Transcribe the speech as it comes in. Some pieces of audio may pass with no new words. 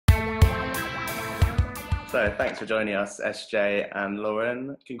So thanks for joining us, SJ and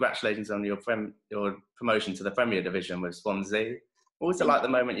Lauren. Congratulations on your promotion to the Premier Division with Swansea. What was it like the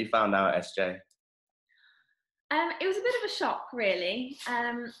moment you found out, SJ? It was a bit of a shock, really.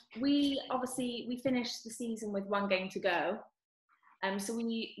 We finished the season with one game to go. So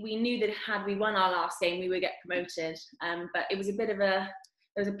we knew that had we won our last game, we would get promoted. But it was there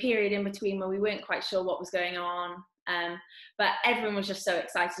was a period in between where we weren't quite sure what was going on. But everyone was just so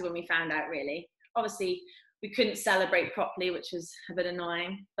excited when we found out, really. Obviously, we couldn't celebrate properly, which was a bit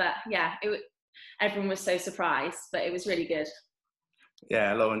annoying. But yeah, everyone was so surprised, but it was really good.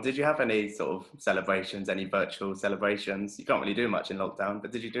 Yeah, Lauren, did you have any sort of celebrations, any virtual celebrations? You can't really do much in lockdown,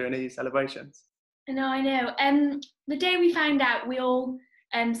 but did you do any celebrations? No, I know. The day we found out, we all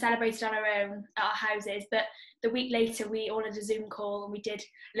celebrated on our own at our houses, but the week later we all had a Zoom call and we did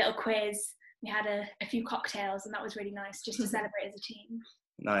a little quiz. We had a few cocktails and that was really nice, just to celebrate as a team.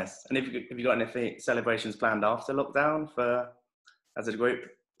 Nice. And have you got any celebrations planned after lockdown as a group?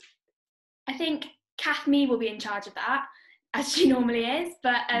 I think Kath Mee will be in charge of that, as she normally is,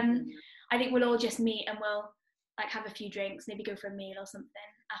 but I think we'll all just meet and we'll have a few drinks, maybe go for a meal or something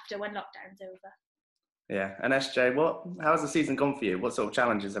after when lockdown's over. Yeah, and SJ, how's the season gone for you? What sort of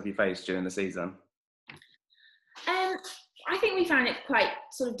challenges have you faced during the season? I think we found it quite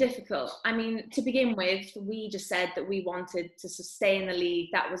sort of difficult. I mean, to begin with, we just said that we wanted to stay in the league.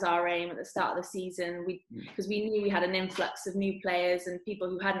 That was our aim at the start of the season, because we knew we had an influx of new players and people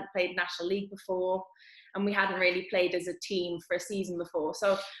who hadn't played National League before, and we hadn't really played as a team for a season before.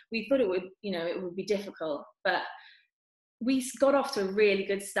 So we thought it would be difficult, but we got off to a really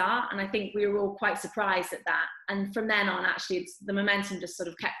good start, and I think we were all quite surprised at that. And from then on, actually, the momentum just sort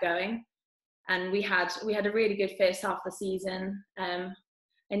of kept going. And we had a really good first half of the season. And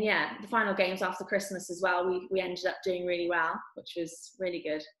yeah, the final games after Christmas as well, we ended up doing really well, which was really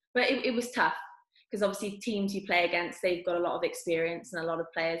good. But it was tough, because obviously teams you play against, they've got a lot of experience and a lot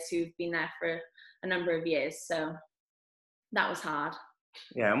of players who've been there for a number of years. So that was hard.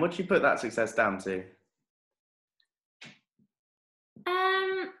 Yeah, and what do you put that success down to?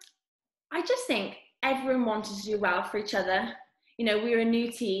 I just think everyone wanted to do well for each other. You know, we were a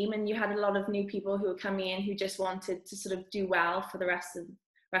new team and you had a lot of new people who were coming in who just wanted to sort of do well for the rest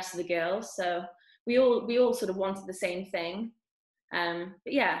of the girls. So we all sort of wanted the same thing. But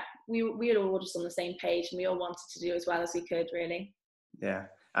yeah, we were all just on the same page and we all wanted to do as well as we could, really. Yeah.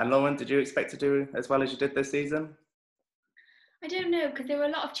 And Lauren, did you expect to do as well as you did this season? I don't know, because there were a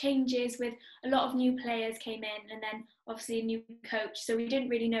lot of changes with a lot of new players came in and then obviously a new coach. So we didn't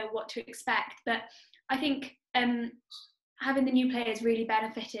really know what to expect. But I think having the new players really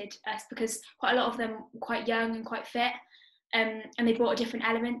benefited us, because quite a lot of them were quite young and quite fit, and they brought a different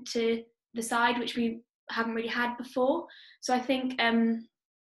element to the side, which we haven't really had before. So I think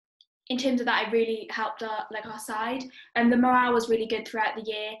in terms of that, it really helped our side. And the morale was really good throughout the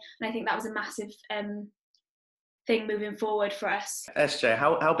year, and I think that was a massive thing moving forward for us. SJ,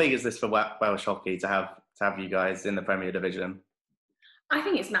 how big is this for Welsh hockey to have you guys in the Premier Division? I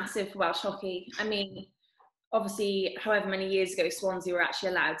think it's massive for Welsh hockey. I mean, obviously, however many years ago, Swansea were actually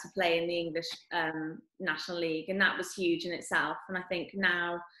allowed to play in the English National League, and that was huge in itself. And I think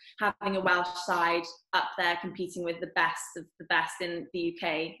now having a Welsh side up there competing with the best of the best in the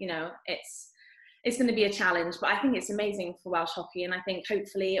UK, it's going to be a challenge. But I think it's amazing for Welsh hockey, and I think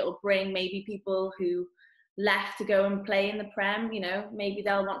hopefully it'll bring maybe people who left to go and play in the Prem, maybe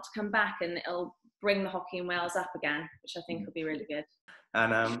they'll want to come back and it'll bring the hockey in Wales up again, which I think will be really good.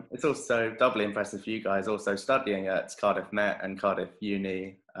 And it's also doubly impressive for you guys also studying at Cardiff Met and Cardiff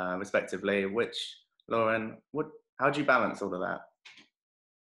Uni, respectively, which, Lauren, how do you balance all of that?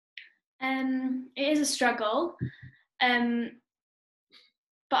 It is a struggle, but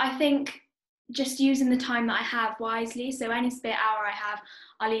I think just using the time that I have wisely, so any spare hour I have,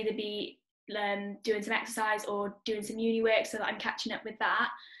 I'll either be doing some exercise or doing some uni work so that I'm catching up with that.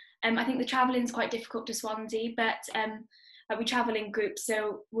 I think the travelling is quite difficult to Swansea, but we travel in groups,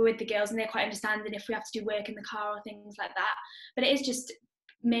 so we're with the girls and they're quite understanding if we have to do work in the car or things like that. But it is just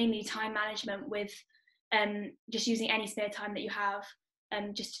mainly time management with just using any spare time that you have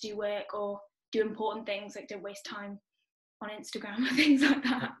just to do work or do important things, like don't waste time on Instagram or things like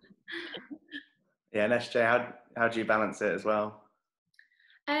that. Yeah, and SJ, how do you balance it as well?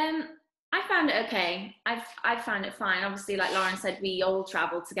 I found it okay. I found it fine. Obviously, like Lauren said, we all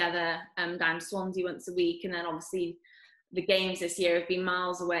travel together down to Swansea once a week, and then obviously the games this year have been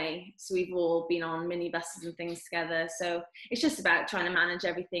miles away, so we've all been on minibuses and things together. So it's just about trying to manage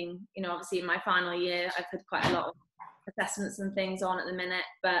everything. Obviously in my final year, I've had quite a lot of assessments and things on at the minute,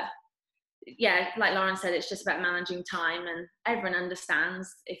 but yeah, like Lauren said, it's just about managing time, and everyone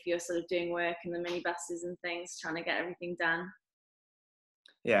understands if you're sort of doing work in the minibuses and things, trying to get everything done.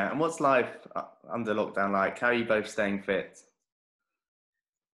 Yeah, and what's life under lockdown like? How are you both staying fit?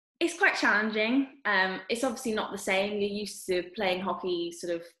 It's quite challenging. It's obviously not the same. You're used to playing hockey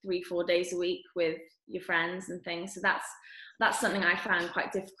sort of 3-4 days a week with your friends and things. So that's something I found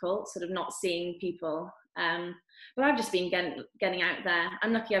quite difficult, sort of not seeing people. But I've just been getting out there.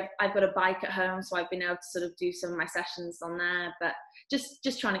 I'm lucky I've got a bike at home, so I've been able to sort of do some of my sessions on there, but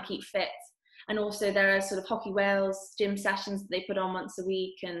just trying to keep fit. And also there are sort of Hockey Wales gym sessions that they put on once a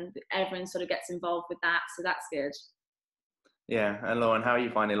week, and everyone sort of gets involved with that. So that's good. Yeah, and Lauren, how are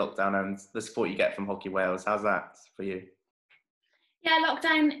you finding lockdown and the support you get from Hockey Wales? How's that for you? Yeah,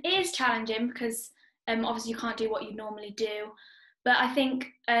 lockdown is challenging because obviously you can't do what you normally do. But I think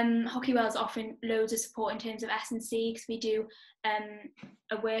Hockey Wales offering loads of support in terms of S&C, because we do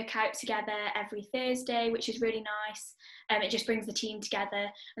a workout together every Thursday, which is really nice. It just brings the team together.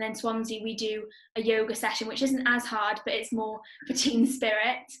 And then Swansea, we do a yoga session, which isn't as hard, but it's more for team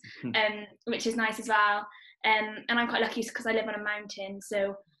spirit, which is nice as well. And I'm quite lucky because I live on a mountain,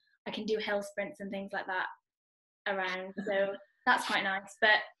 so I can do hill sprints and things like that around. So that's quite nice.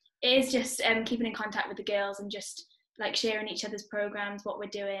 But it is just keeping in contact with the girls and just like sharing each other's programs, what we're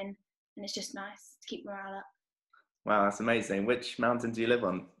doing, and it's just nice to keep morale up. Wow, that's amazing. Which mountain do you live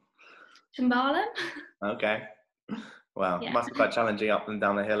on? Shambhala. Okay. Wow, Yeah. must be quite challenging up and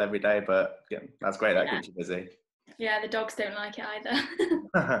down the hill every day, but yeah, that's great. That keeps you busy. Yeah, the dogs don't like it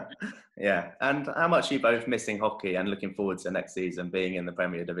either. Yeah, and how much are you both missing hockey and looking forward to next season being in the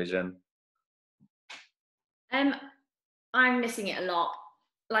Premier Division? I'm missing it a lot.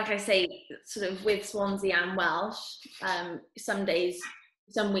 Like I say, sort of with Swansea and Welsh, some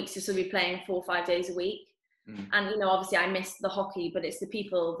weeks you'll still be playing 4 or 5 days a week. And, you know, obviously I miss the hockey, but it's the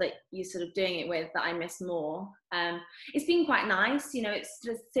people that you're sort of doing it with that I miss more. It's been quite nice, you know, it's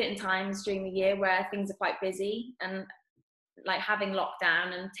just certain times during the year where things are quite busy, and like having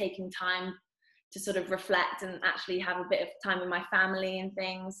lockdown and taking time to sort of reflect and actually have a bit of time with my family and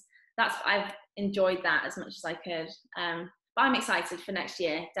things. I've enjoyed that as much as I could. But I'm excited for next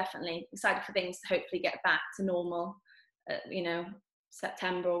year, definitely. Excited for things to hopefully get back to normal, you know,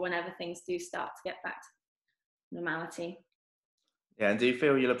 September or whenever things do start to get back to normality. Yeah, and do you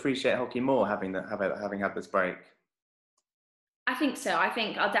feel you'll appreciate hockey more having had this break? I think so. I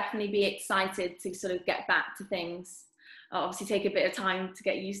think I'll definitely be excited to sort of get back to things. I'll obviously take a bit of time to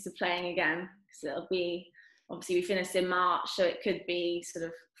get used to playing again, because it'll be, obviously we finished in March, so it could be sort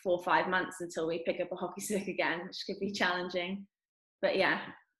of 4 or 5 months until we pick up a hockey stick again, which could be challenging. But yeah,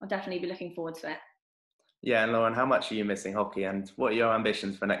 I'll definitely be looking forward to it. Yeah, and Lauren, how much are you missing hockey, and what are your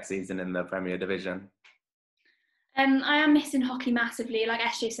ambitions for next season in the Premier Division? I am missing hockey massively. Like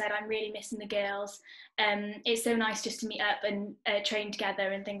SJ said, I'm really missing the girls. It's so nice just to meet up and train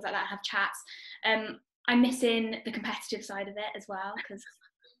together and things like that, have chats. I'm missing the competitive side of it as well, because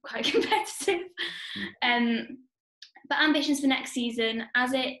quite competitive. But ambitions for next season,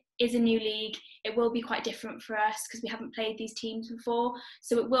 as it is a new league, it will be quite different for us because we haven't played these teams before.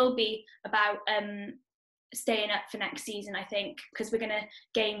 So it will be about staying up for next season, I think, because we're going to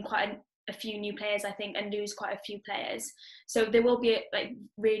gain quite a few new players, I think, and lose quite a few players. So there will be like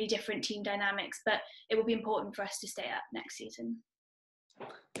really different team dynamics, but it will be important for us to stay up next season.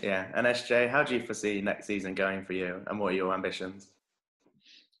 Yeah, and SJ, how do you foresee next season going for you, and what are your ambitions?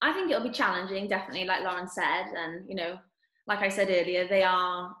 I think it'll be challenging, definitely, like Lauren said. And, you know, like I said earlier, they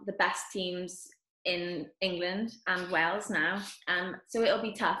are the best teams in England and Wales now. So it'll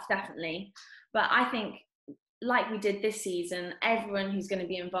be tough, definitely. But I think, like we did this season, everyone who's going to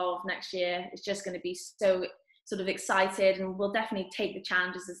be involved next year is just going to be so sort of excited, and we'll definitely take the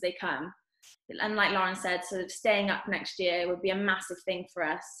challenges as they come. And like Lauren said, sort of staying up next year would be a massive thing for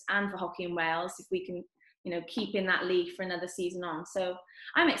us and for Hockey in Wales if we can, you know, keep in that league for another season on. So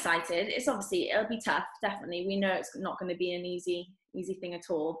I'm excited. It's obviously, it'll be tough, definitely. We know it's not going to be an easy thing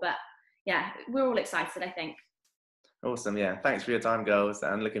at all. But yeah, we're all excited, I think. Awesome, yeah. Thanks for your time, girls,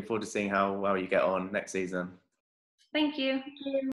 and looking forward to seeing how well you get on next season. Thank you.